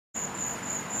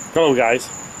Hello guys.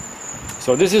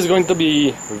 So this is going to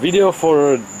be video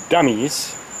for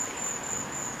dummies.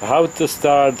 How to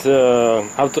start,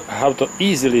 how to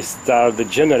easily start the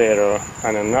generator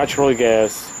on a natural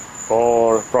gas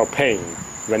or propane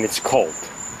when it's cold.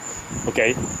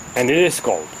 Okay, and it is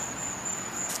cold.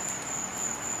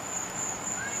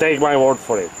 Take my word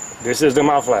for it. This is the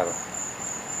muffler.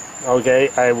 Okay,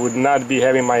 I would not be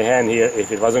having my hand here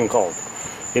if it wasn't cold.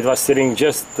 It was sitting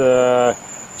just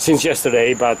since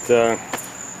yesterday, but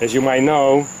as you might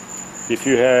know, if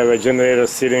you have a generator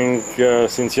sitting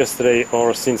since yesterday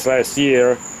or since last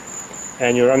year,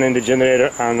 and you're running the generator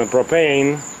on the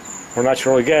propane or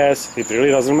natural gas, it really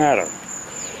doesn't matter.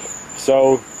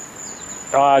 So,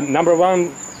 number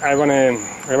one, I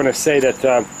wanna say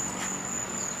that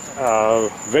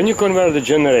when you convert the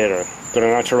generator to the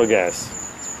natural gas,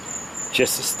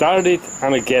 just start it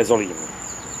on a gasoline,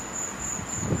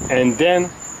 and then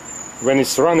when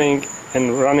it's running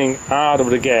out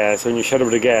of the gas, when you shut off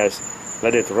the gas,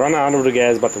 let it run out of the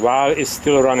gas, but while it's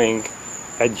still running,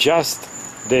 adjust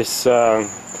this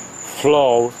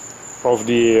flow of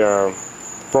the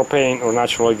propane or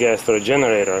natural gas to the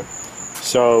generator.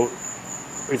 So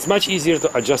it's much easier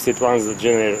to adjust it once the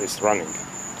generator is running.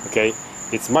 Okay,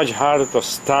 it's much harder to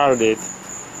start it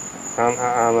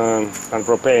on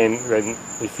propane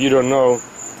if you don't know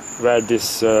where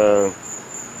this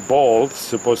bolt's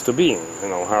supposed to be, you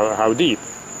know, how deep,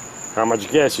 how much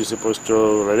gas you're supposed to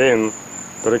let in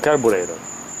to the carburetor.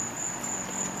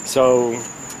 So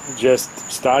just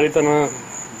start it on a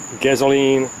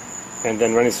gasoline, and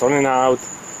then when it's running out,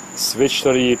 switch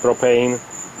to the propane,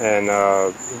 and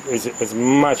it's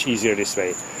much easier this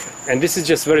way. And this is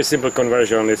just very simple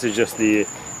conversion. This is just the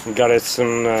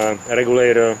Garrison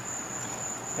regulator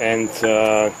and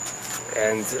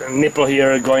nipple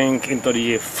here going into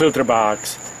the filter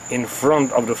box in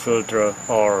front of the filter,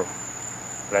 or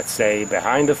let's say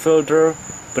behind the filter,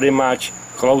 pretty much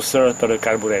closer to the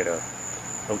carburetor.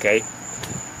 Okay,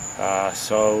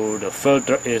 so the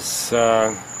filter is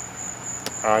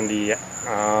on the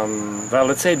well,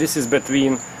 let's say this is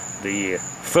between the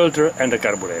filter and the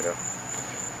carburetor.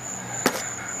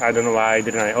 I don't know why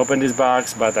didn't I open this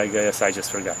box, but I guess I just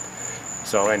forgot.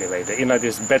 So anyway, the inlet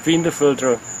is between the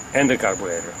filter and the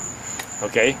carburetor.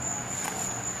 Okay,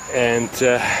 and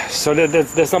so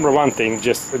that's number one thing.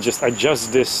 Just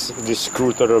adjust this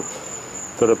screw to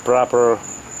the proper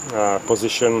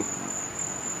position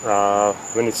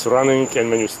when it's running and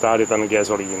when you start it on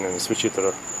gasoline and switch it to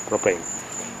the propane.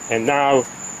 And now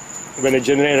when the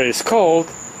generator is cold,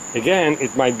 again,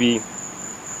 it might be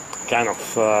kind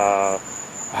of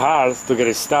hard to get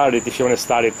it started if you want to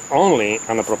start it only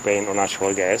on a propane or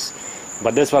natural gas,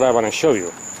 but that's what I want to show you.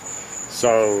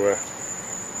 So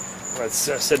let's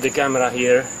set the camera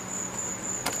here.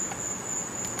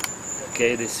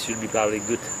 Okay, this should be probably a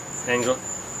good angle,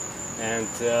 and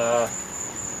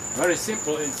very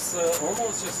simple. It's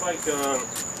almost just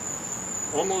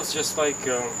like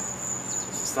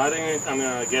starting it on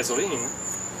a gasoline.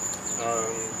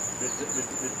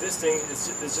 With this thing, it's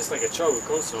just like a choke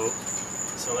also.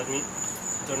 So let me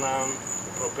turn on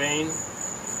the propane,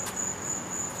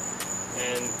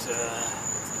 and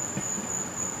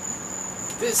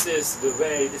this is the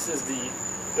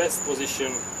best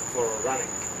position for running,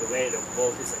 the way the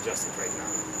bolt is adjusted right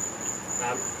now.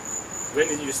 Now, when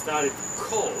you start it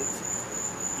cold,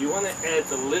 you want to add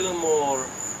a little more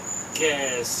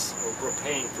gas or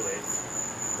propane to it,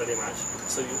 pretty much.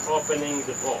 So you're opening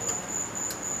the bolt.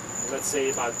 Let's say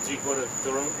about 3/4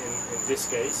 turn in this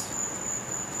case.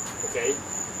 Okay,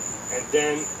 and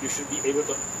then you should be able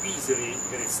to easily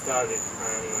get it started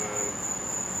on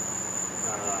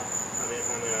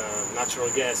a natural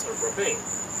gas or propane.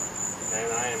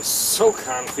 And I am so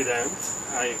confident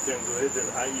I can do it that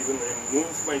I even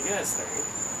removed my gas tank.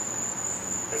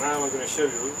 And now I'm going to show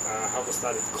you how to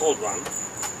start a cold one.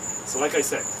 So like I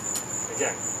said,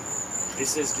 again,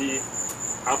 this is the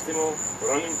optimal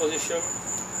running position.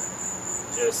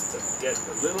 Just get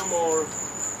a little more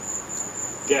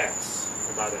gas,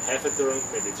 about a half a turn,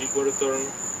 maybe 3/4 turn.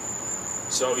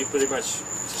 So you pretty much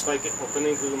just like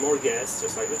opening a little more gas,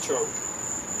 just like the choke,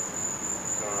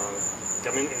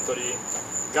 coming into the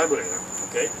carburetor.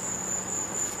 Okay,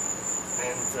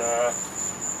 and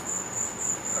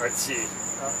let's see.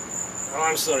 Oh,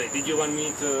 I'm sorry. Did you want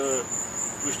me to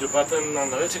push the button on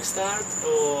the electric start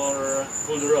or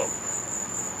pull the rope?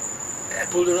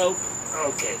 Pull the rope.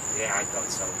 Okay. Yeah, I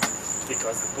thought so.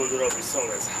 Because the pull the rope is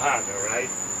always harder, right?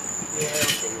 Yeah,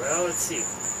 okay, well, let's see.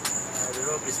 The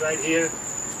rope is right here.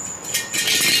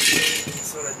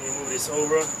 So let me move this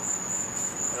over.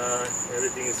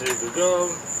 Everything is ready to go.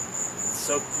 Let's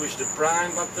So push the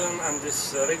prime button and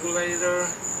this regulator.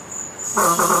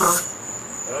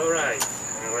 Alright,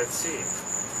 and let's see.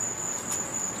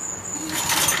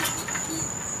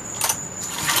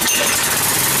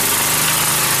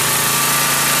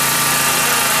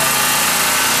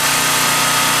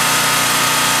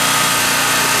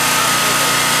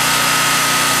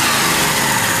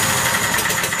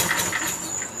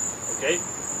 Okay,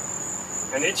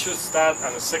 and it should start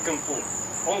on the second pull,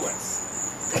 always,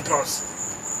 because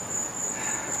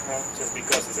just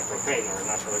because it's a propane or a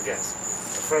natural gas.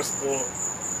 The first pull,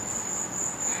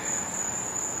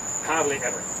 hardly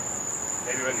ever.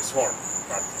 Maybe when it's warm,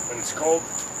 but when it's cold,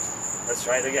 let's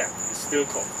try it again. It's still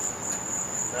cold.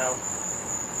 Now,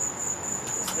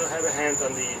 I still have a hand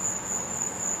on the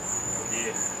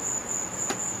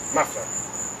muffler.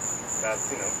 That,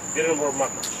 you know, didn't work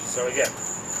much. So again,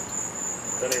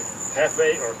 turn it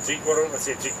halfway or 3/4. Let's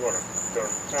say 3/4 turn.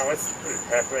 Now let's put it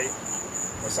halfway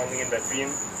or something in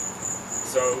between.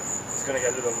 So it's gonna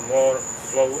get a little more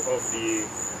flow of the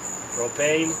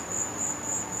propane.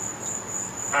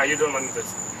 Ah, you don't want me to.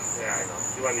 Yeah, I know.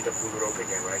 You want me to pull the rope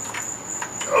again, right?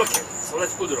 Okay, so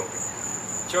let's pull the rope again.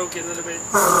 Choke it a little bit.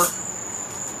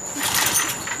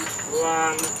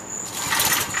 1,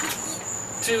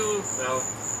 2. Well,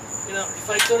 you know, if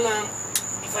I turn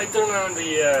on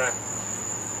the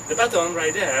button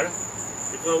right there,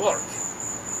 it will work.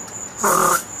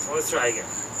 So let's try again.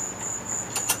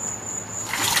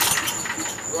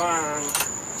 1,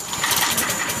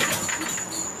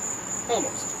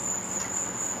 almost.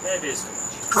 Maybe it's too much.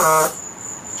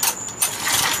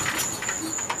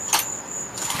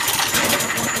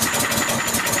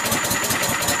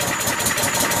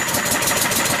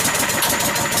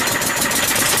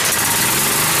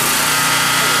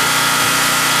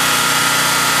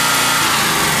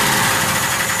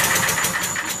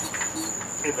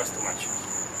 It was too much.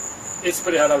 It's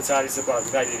pretty hot outside, it's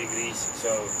about 90 degrees, so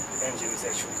the engine is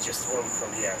actually just warm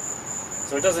from the air.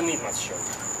 So it doesn't need much shock.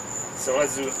 So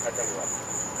let's do, I tell you what,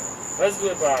 let's do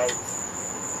about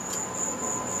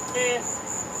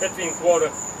between 1/4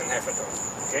 and 1/2 a turn,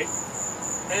 okay?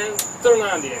 And turn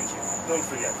on the engine, don't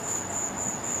forget.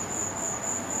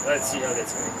 Let's see how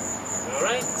that's going to go.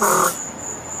 Alright?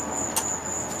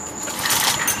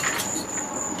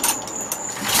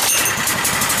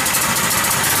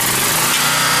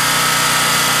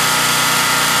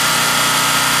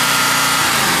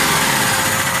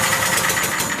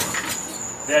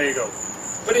 There you go.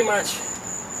 Pretty much,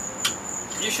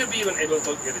 you should be even able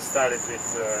to get it started with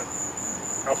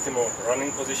optimal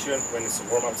running position when it's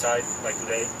warm outside, like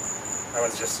today. I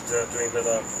was just doing a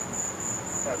little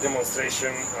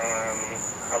demonstration on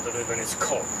how to do it when it's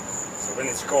cold. So when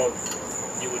it's cold,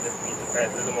 you would need to add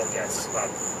a little more gas,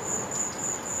 but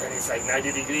when it's like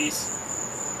 90 degrees,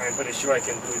 I'm pretty sure I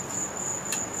can do it.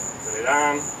 Put it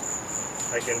on.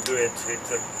 I can do it with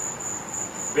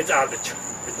without the choke.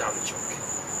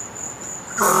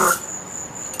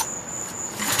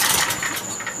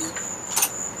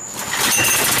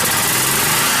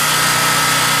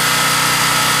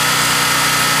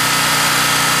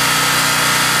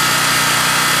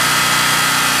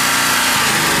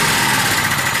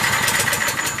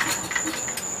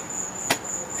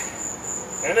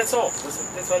 And that's all.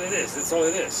 That's what it is. That's all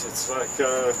it is. It's like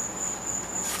a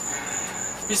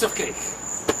piece of cake.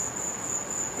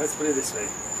 Let's put it this way.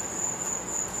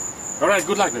 Alright,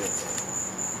 good luck with it.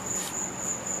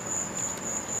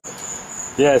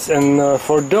 Yes, and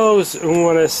for those who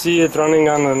want to see it running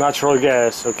on natural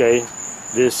gas, okay,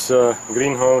 this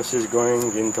green hose is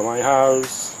going into my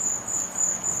house.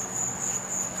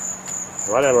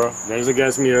 Whatever, there's a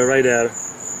gas meter right there.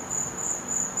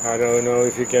 I don't know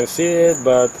if you can see it,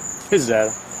 but it's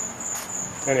there.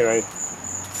 Anyway,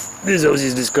 this hose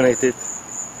is disconnected,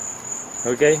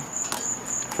 okay,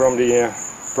 from the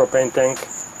propane tank.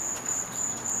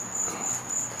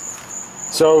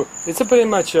 So it's a pretty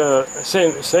much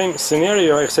same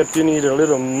scenario, except you need a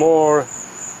little more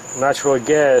natural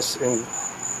gas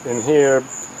in here,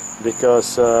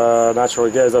 because natural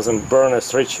gas doesn't burn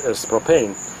as rich as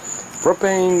propane.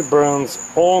 Propane burns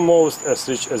almost as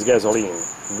rich as gasoline,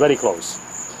 very close.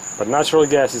 But natural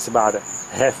gas is about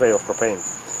halfway of propane,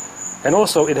 and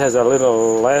also it has a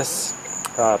little less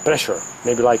pressure,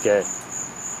 maybe like a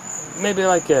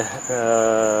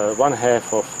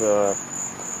 1/2 of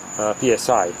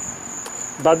psi,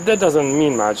 but that doesn't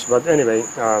mean much. But anyway,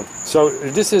 so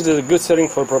this is a good setting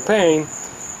for propane.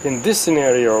 In this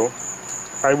scenario,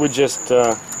 I would just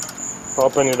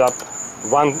open it up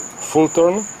 1 full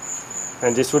turn,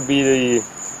 and this would be the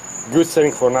good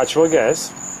setting for natural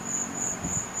gas.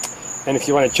 And if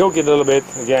you want to choke it a little bit,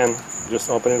 again, just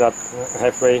open it up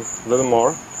halfway, a little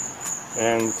more,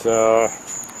 and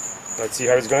let's see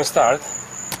how it's gonna start.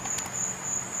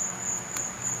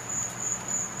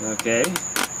 Okay. Let's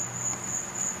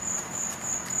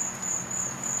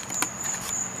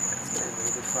get it a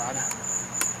little bit farther.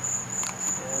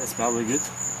 Yeah, it's probably good.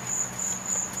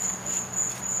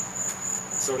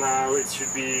 So now it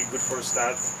should be good for a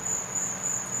start.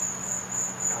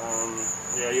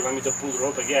 Yeah, you want me to pull the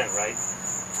rope again, right?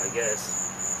 I guess.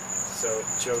 So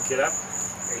choke it up,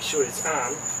 make sure it's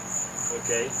on.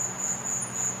 Okay.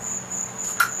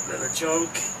 Little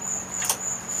choke.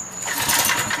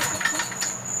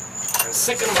 And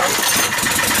second one.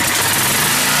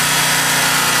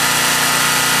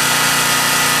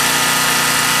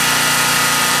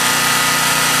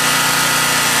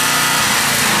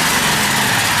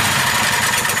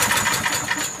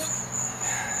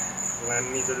 You want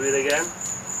me to do it again? I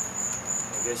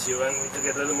guess you want me to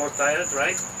get a little more tired,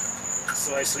 right?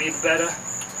 So I sleep better.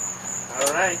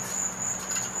 Alright.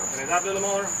 Open it up a little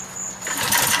more.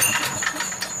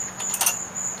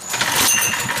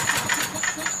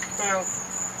 Well,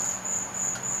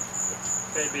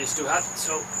 maybe it's too hot,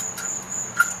 so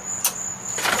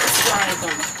let's try it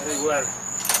on regular.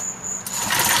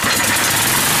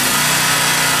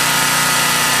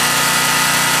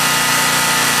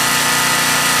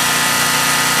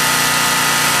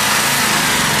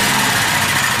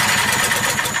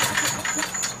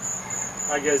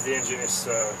 I guess the engine is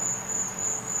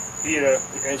either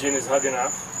the engine is hot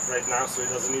enough right now, so it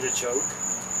doesn't need a choke,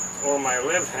 or my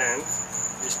left hand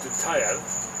is too tired,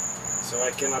 so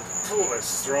I cannot pull as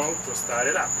strong to start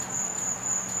it up.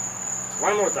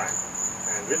 One more time,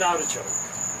 and without a choke.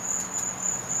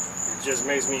 It just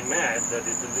makes me mad that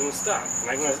it didn't start.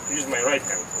 And I'm gonna use my right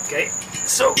hand, okay?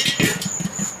 So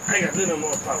I got a little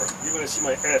more power. You're gonna see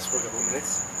my ass for a couple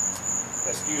minutes.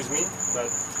 Excuse me,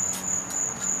 but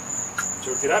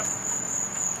choke it up,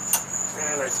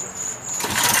 and let's go.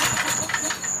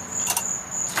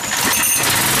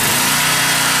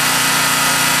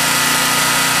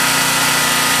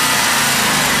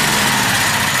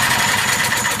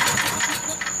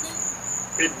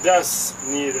 It does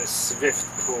need a swift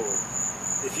pull.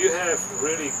 If you have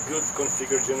really good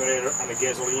configured generator on a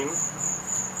gasoline,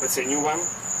 let's say new one,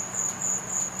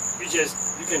 you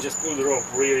can just pull the rope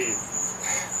really,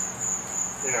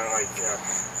 you know, like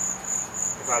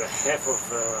about half of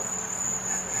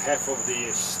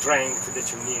the strength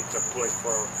that you need to pull it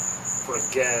for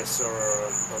gas or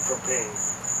propane.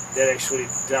 That actually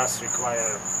does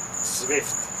require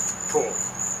swift pull.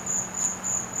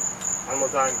 One more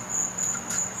time,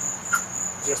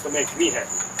 just to make me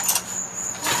happy.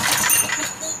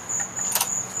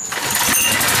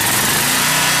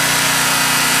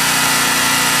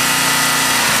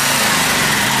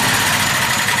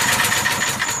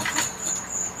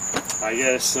 I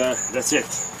guess that's it.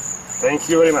 Thank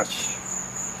you very much.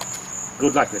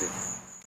 Good luck with it.